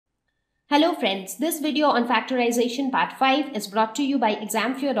Hello friends, this video on factorization part 5 is brought to you by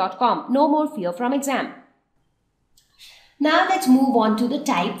examfear.com. No more fear from exam. Now let's move on to the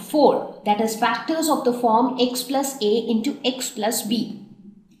type 4, that is factors of the form x plus a into x plus b.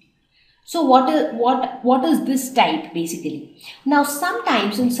 So what is this type basically? Now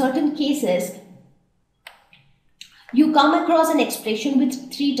sometimes in certain cases you come across an expression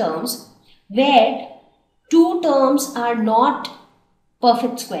with 3 terms where 2 terms are not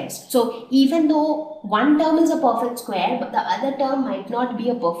perfect squares. So even though one term is a perfect square, but the other term might not be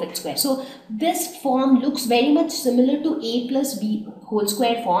a perfect square. So this form looks very much similar to a plus b whole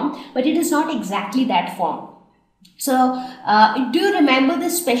square form, but it is not exactly that form. So do you remember the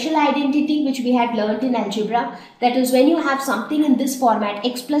special identity which we had learnt in algebra? That is, when you have something in this format,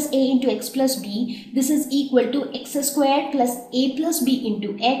 x plus a into x plus b, this is equal to x squared plus a plus b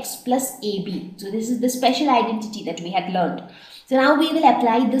into x plus ab. So this is the special identity that we had learnt. So now we will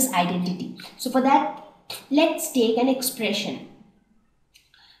apply this identity. So for that, let's take an expression.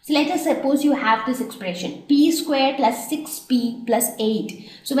 So let us suppose you have this expression, p squared plus 6p plus 8.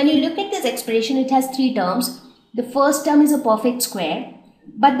 So when you look at this expression, it has 3 terms. The first term is a perfect square,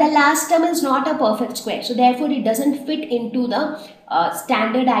 but the last term is not a perfect square. So therefore, it doesn't fit into the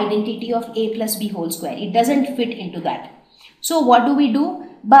standard identity of a plus b whole square. It doesn't fit into that. So what do we do?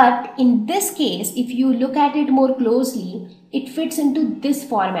 But in this case, if you look at it more closely, it fits into this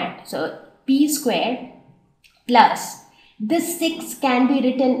format. So p squared plus this 6 can be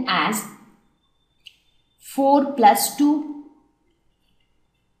written as 4 plus 2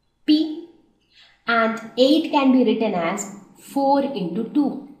 p, and 8 can be written as 4 into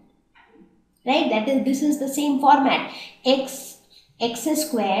 2. Right? This is the same format. x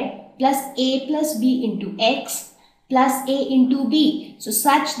squared plus a plus b into x plus a into b. So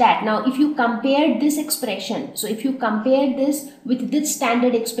such that now if you compare this expression, so if you compare this with this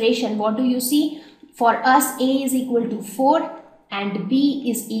standard expression, what do you see? For us, a is equal to 4 and b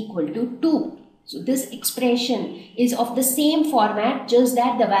is equal to 2. So this expression is of the same format, just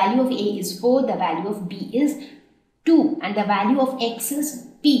that the value of a is 4, the value of b is 2, and the value of x is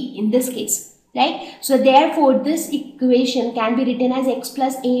p in this case. Right? So therefore this equation can be written as x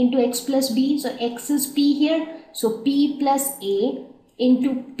plus a into x plus b. So x is p here. So p plus a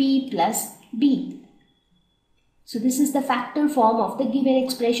into p plus b. So this is the factor form of the given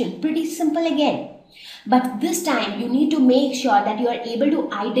expression. Pretty simple again. But this time you need to make sure that you are able to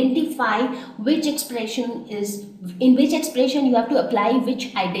identify which expression is, in which expression you have to apply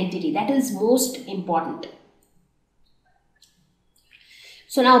which identity. That is most important.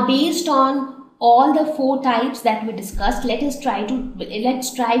 So now based on all the 4 types that we discussed, let's try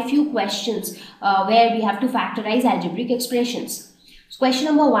a few questions where we have to factorize algebraic expressions. So question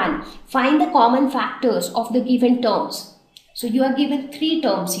number 1, find the common factors of the given terms. So you are given 3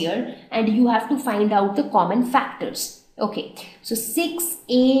 terms here and you have to find out the common factors. Okay, so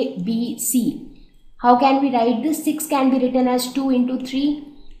 6abc. How can we write this? 6 can be written as 2 into 3.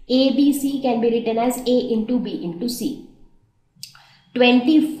 abc can be written as a into b into c.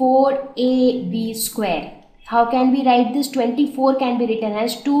 24ab square. How can we write this? 24 can be written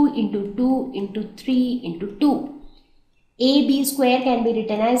as 2 into 2 into 3 into 2. ab square can be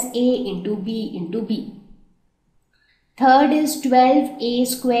written as a into b into b. Third is 12a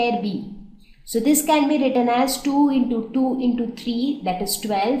square b. So this can be written as 2 into 2 into 3, that is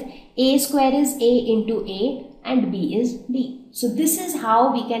 12. A square is a into a and b is b. So this is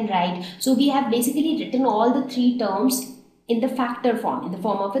how we can write. So we have basically written all the 3 terms in the factor form, in the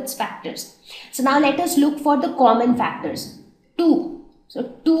form of its factors. So now let us look for the common factors. 2. So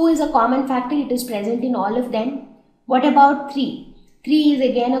 2 is a common factor. It is present in all of them. What about 3? 3 is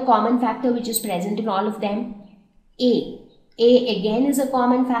again a common factor which is present in all of them. A again is a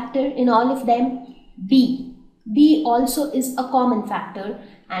common factor in all of them. B also is a common factor.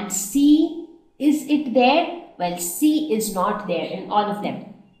 And C, is it there? Well, C is not there in all of them.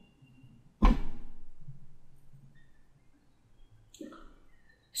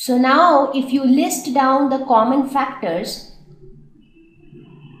 So now if you list down the common factors,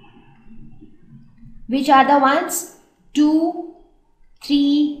 which are the ones? 2,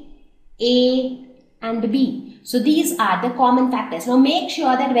 3, A and B. So these are the common factors. Now make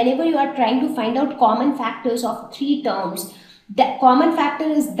sure that whenever you are trying to find out common factors of 3 terms, the common factor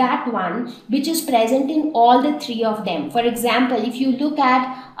is that one which is present in all the 3 of them. For example, if you look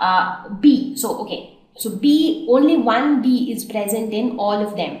at B, so B, only one B is present in all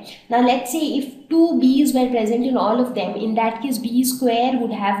of them. Now let's say if 2 B's were present in all of them, in that case B square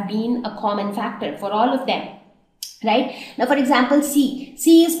would have been a common factor for all of them. right? Now, for example, C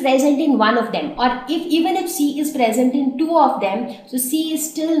is present in one of them, or even if C is present in two of them, so C is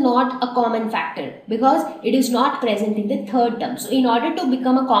still not a common factor because it is not present in the third term. So in order to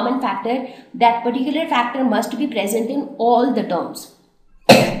become a common factor, that particular factor must be present in all the terms.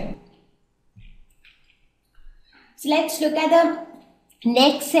 So let's look at the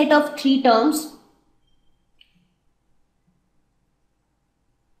next set of three terms.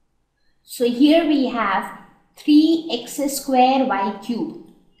 So here we have 3x square y cube.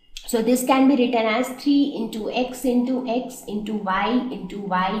 So this can be written as 3 into x into x into y into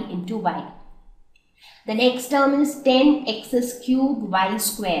y into y. The next term is 10x cube y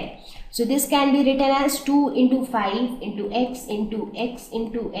square. So this can be written as 2 into 5 into x into x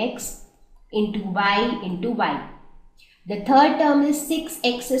into x into y into y. The third term is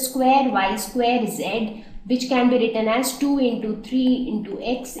 6x square y square z, which can be written as 2 into 3 into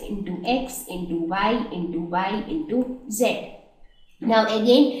x into y into z. Now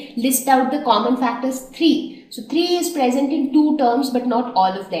again, list out the common factors 3. So 3 is present in two terms but not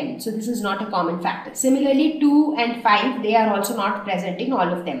all of them. So this is not a common factor. Similarly, 2 and 5, they are also not present in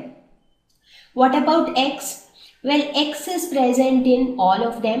all of them. What about x? Well, x is present in all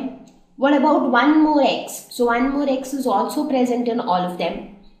of them. What about one more x? So one more x is also present in all of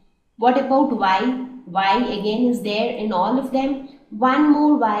them. What about y? Y again is there in all of them. One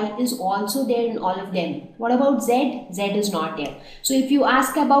more y is also there in all of them. What about z? Z is not there. So if you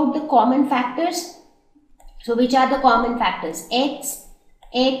ask about the common factors, so which are the common factors? X,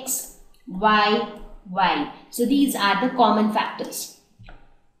 y, y. So these are the common factors.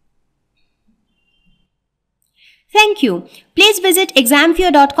 Thank you. Please visit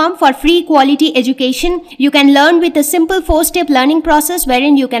examfear.com for free quality education. You can learn with a simple 4-step learning process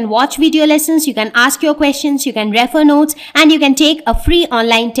wherein you can watch video lessons, you can ask your questions, you can refer notes, and you can take a free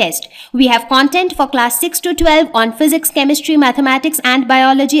online test. We have content for class 6 to 12 on physics, chemistry, mathematics, and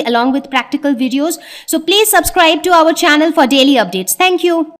biology along with practical videos. So please subscribe to our channel for daily updates. Thank you.